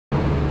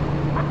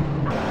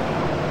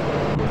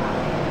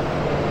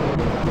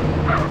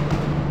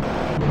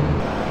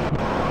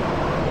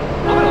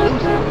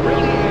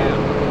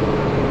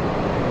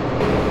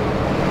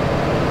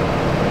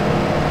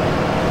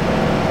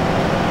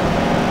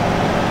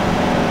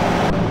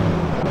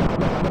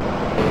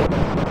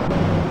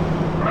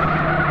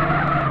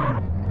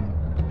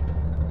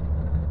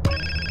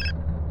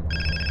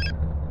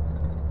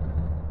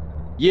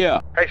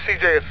Yeah. Hey,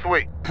 CJ, it's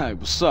Sweet. Hey,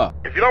 what's up?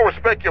 If you don't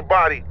respect your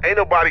body, ain't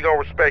nobody gonna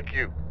respect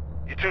you.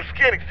 You're too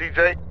skinny,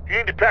 CJ. You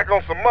need to pack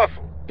on some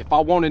muscle. If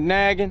I wanted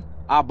nagging,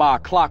 I'd buy a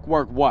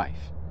clockwork wife.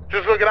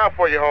 Just looking out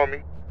for you,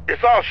 homie.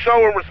 It's all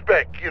show and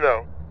respect, you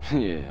know.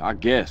 Yeah, I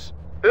guess.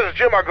 There's a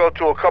gym I go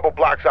to a couple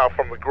blocks out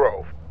from the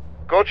Grove.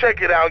 Go check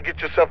it out and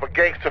get yourself a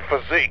gangster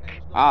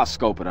physique. I'll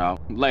scope it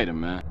out. Later,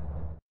 man.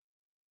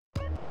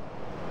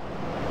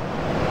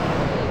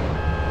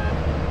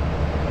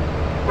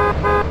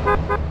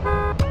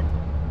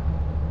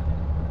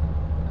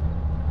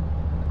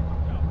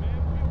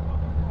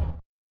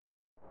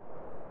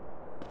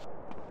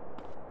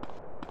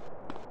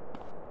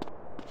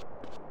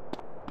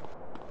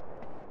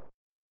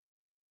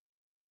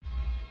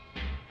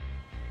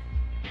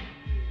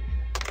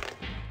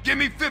 Give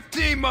me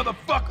 15,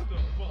 motherfucker!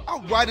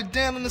 I'll write it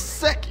down in a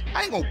second.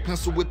 I ain't gonna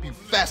pencil whip you,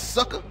 fat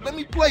sucker. Let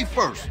me play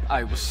first.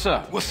 Hey, what's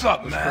up? What's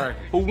up, man?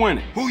 Who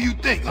winning? Who you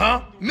think,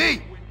 huh?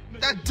 Me.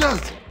 That does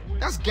it.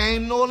 That's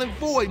game null and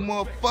void,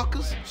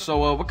 motherfuckers.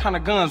 So, what kind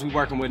of guns we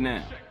working with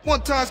now?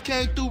 One time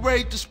came through,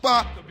 raided the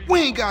spot. We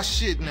ain't got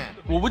shit now.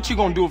 Well, what you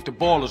gonna do if the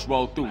ballers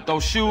roll through?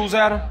 Throw shoes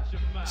at them?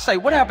 Say,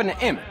 what happened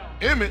to Emmett?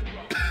 Emmett?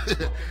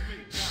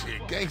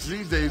 Shit, gangsters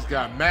these days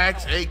got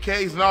Macs,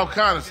 AKs, and all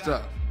kind of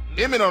stuff.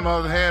 Emmett, on the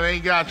other hand,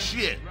 ain't got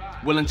shit.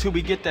 Well, until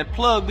we get that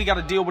plug, we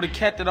gotta deal with a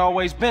cat that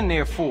always been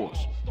there for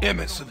us.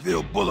 Emmett,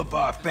 Seville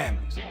Boulevard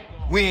families.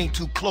 We ain't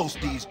too close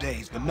these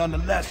days, but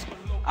nonetheless,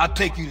 I'll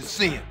take you to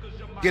see him.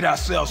 Get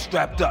ourselves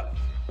strapped up.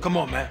 Come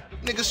on, man.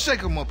 Nigga,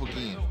 shake him up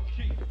again.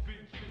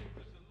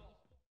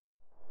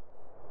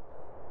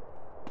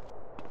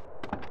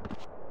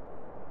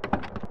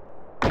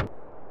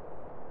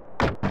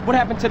 What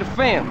happened to the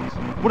families?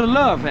 Where the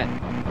love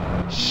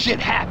at? Shit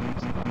happens.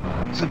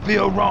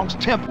 Seville wrongs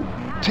Temple,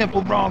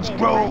 Temple wrongs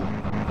Grove.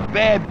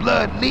 Bad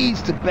blood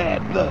leads to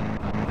bad blood.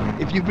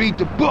 If you read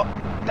the book,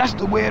 that's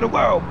the way of the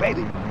world,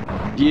 baby.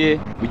 Yeah,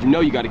 but you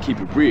know you gotta keep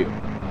it real.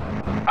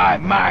 I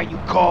admire you,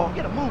 Carl.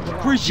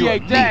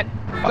 Appreciate that.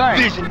 A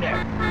Thanks.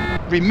 visionary.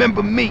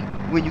 Remember me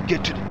when you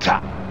get to the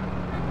top.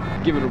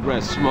 Give it a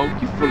rest, Smoke.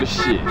 You full of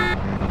shit.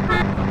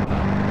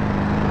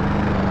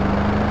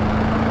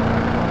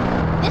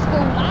 This go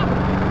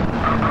viral.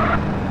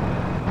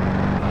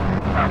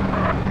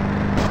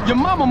 Your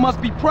mama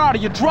must be proud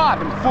of your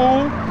driving,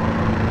 fool.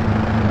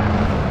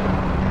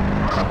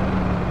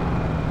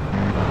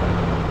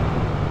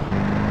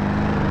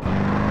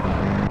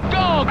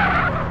 Dog!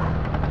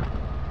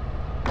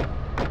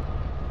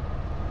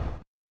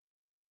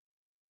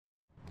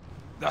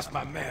 That's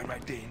my man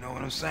right there, you know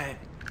what I'm saying?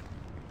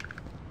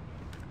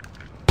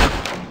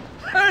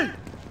 Hey!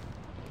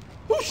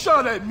 Who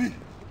shot at me?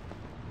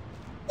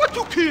 What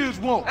you kids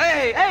want?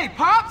 Hey,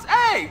 Pops!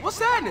 Hey, what's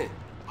happening?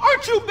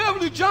 Aren't you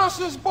Beverly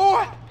Johnson's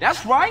boy?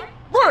 That's right.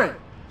 Right.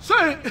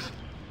 Say,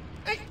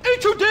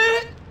 ain't you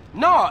dead?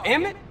 No,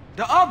 Emmett.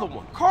 The other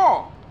one,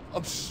 Carl.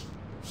 I'm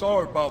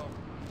sorry about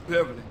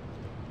Beverly.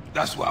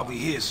 That's why we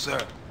here,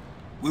 sir.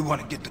 We want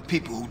to get the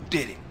people who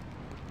did it.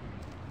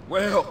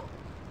 Well,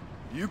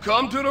 you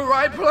come to the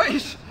right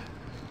place.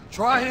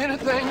 Try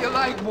anything you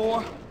like,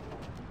 boy.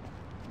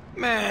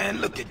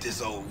 Man, look at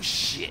this old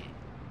shit.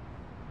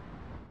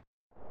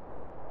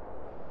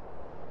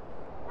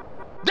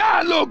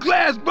 Die, little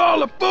glass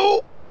baller,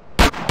 fool!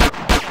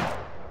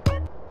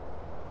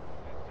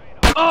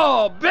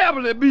 Oh,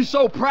 Beverly be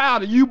so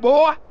proud of you,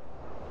 boy.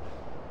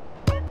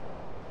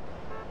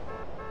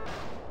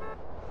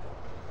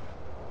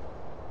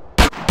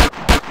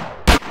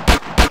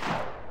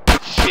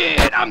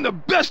 Shit, I'm the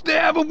best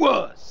there ever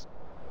was.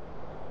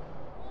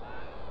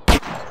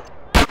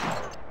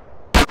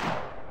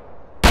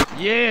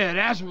 Yeah,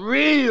 that's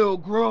real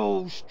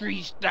Grove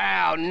Street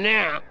style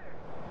now.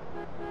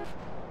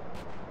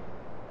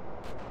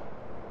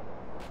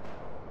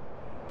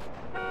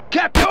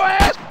 Cap your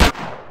ass?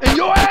 And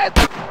your ass?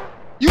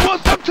 You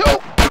want some too?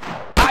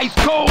 Ice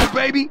cold,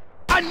 baby.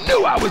 I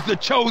knew I was the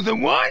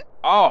chosen one.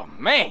 Oh,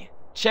 man.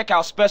 Check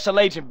out Special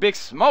Agent Big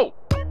Smoke.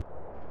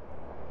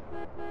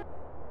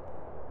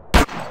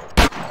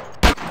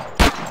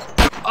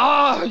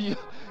 Oh,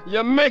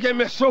 you're making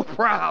me so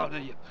proud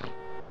of you.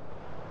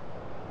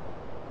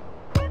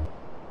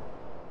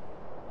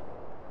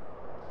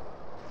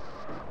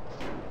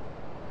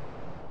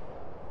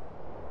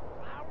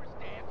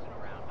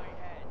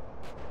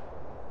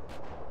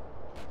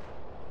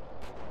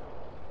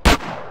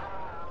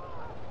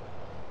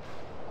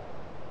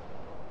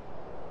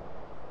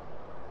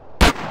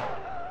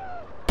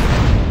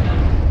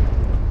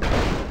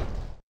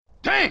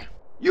 Damn,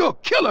 you're a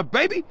killer,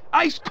 baby.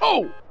 Ice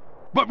cold.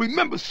 But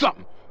remember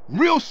something.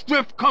 Real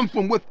strength comes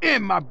from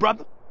within, my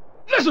brother.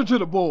 Listen to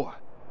the boy.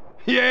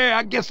 Yeah,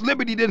 I guess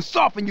liberty didn't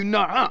soften you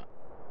none, huh?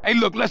 Hey,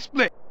 look, let's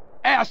split.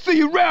 Hey, I'll see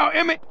you around,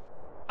 Emmett.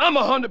 I'm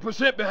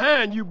 100%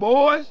 behind you,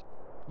 boys.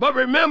 But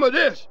remember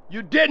this,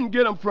 you didn't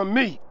get them from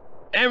me.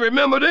 And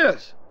remember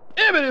this,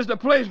 Emmett is the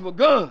place for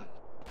guns.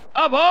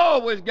 I've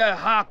always got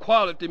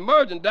high-quality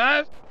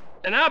merchandise,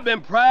 and I've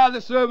been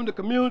proudly serving the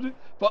community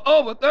for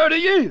over 30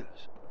 years.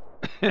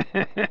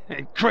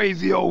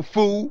 Crazy old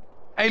fool.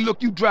 Hey,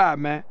 look, you drive,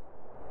 man.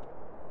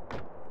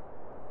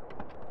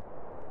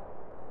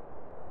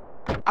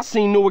 I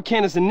seen newer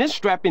cannons in this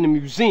strap in the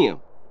museum.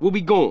 Where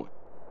we going?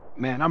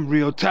 Man, I'm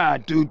real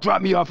tired, dude.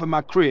 Drop me off at my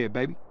crib,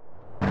 baby.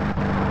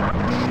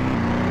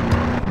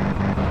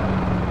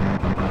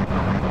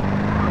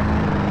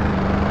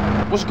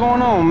 What's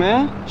going on,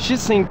 man? Shit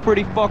seem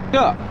pretty fucked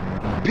up.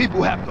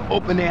 People have to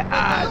open their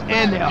eyes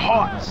and their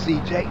hearts,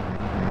 CJ.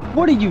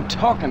 What are you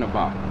talking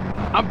about?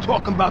 I'm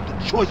talking about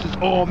the choices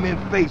all men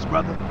face,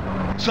 brother.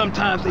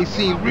 Sometimes they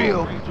seem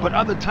real, but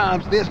other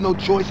times there's no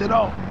choice at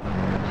all.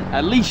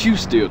 At least you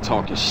still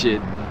talking shit.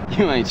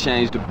 You ain't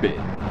changed a bit.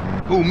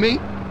 Who, me?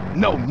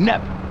 No,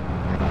 never.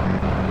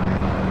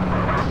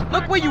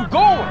 Look where you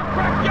going!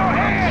 Crack your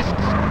head!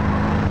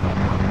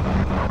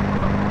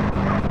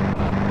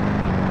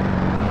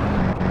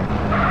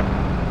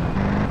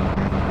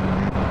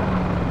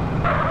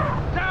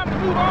 Time to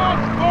move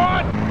on,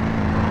 squad!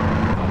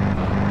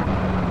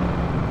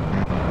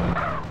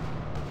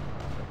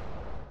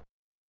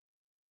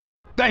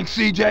 Thanks,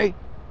 CJ.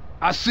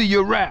 I'll see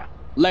you around.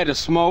 Later,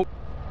 Smoke.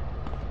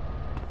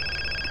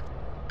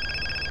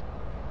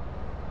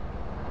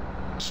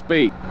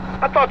 Speak.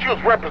 I thought you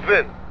was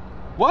representing.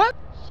 What?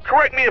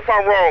 Correct me if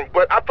I'm wrong,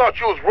 but I thought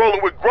you was rolling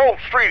with Grove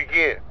Street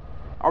again.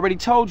 Already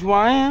told you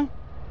I am?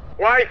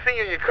 Well, I ain't seen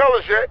you in your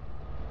colors yet.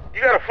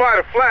 You gotta fly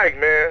the flag,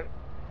 man.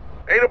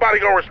 Ain't nobody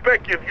gonna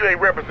respect you if you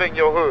ain't representing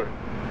your hood.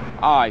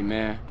 Alright,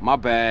 man. My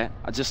bad.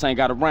 I just ain't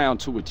got around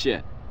to it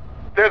yet.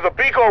 There's a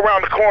Beagle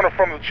around the corner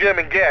from the gym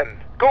in Gatton.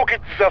 Go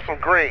get yourself some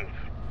greens.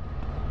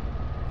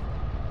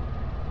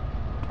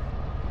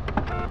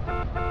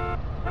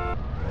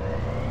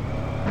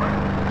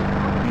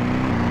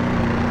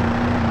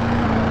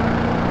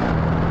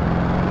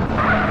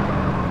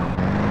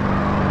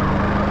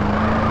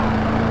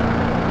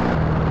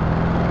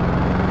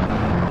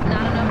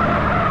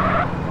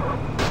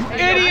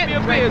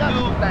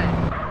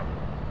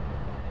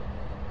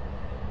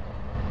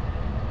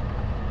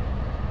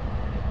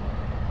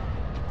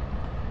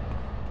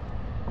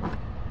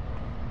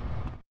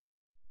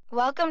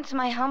 Welcome to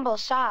my humble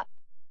shop.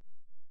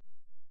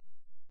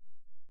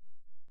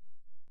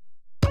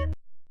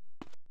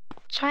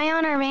 Try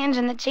on our range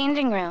in the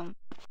changing room.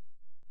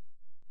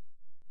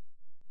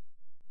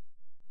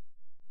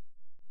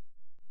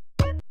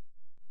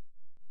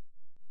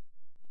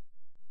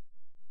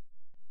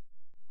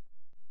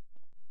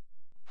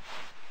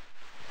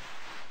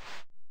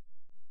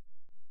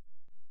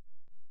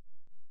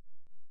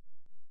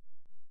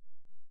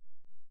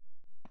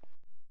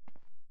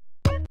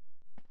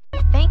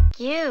 Thank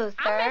you,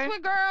 sir. I mess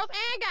with girls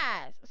and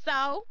guys,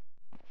 so...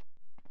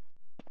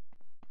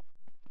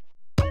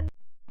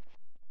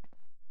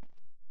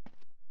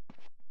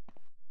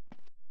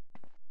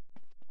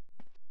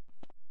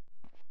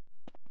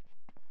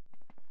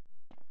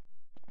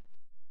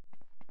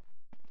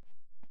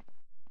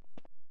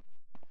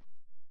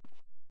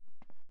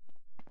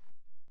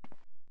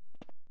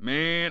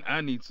 Man,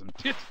 I need some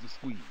tits to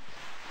squeeze.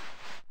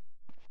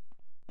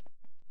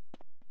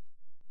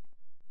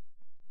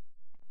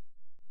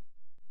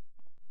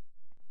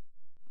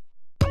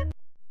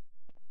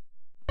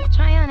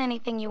 Try on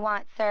anything you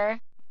want, sir.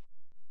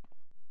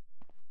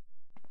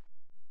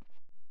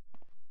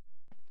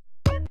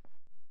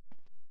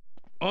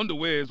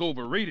 Underwear is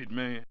overrated,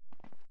 man.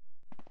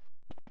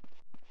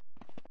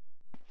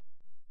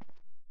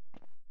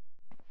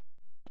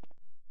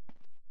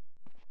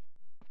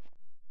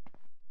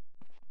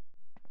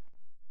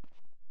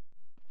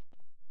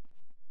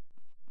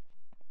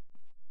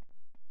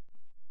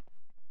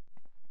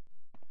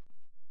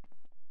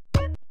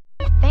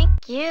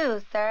 Thank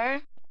you,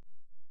 sir.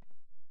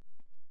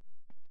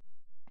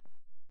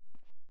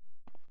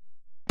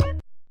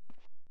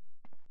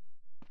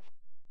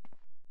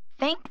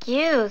 Thank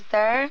you,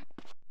 sir.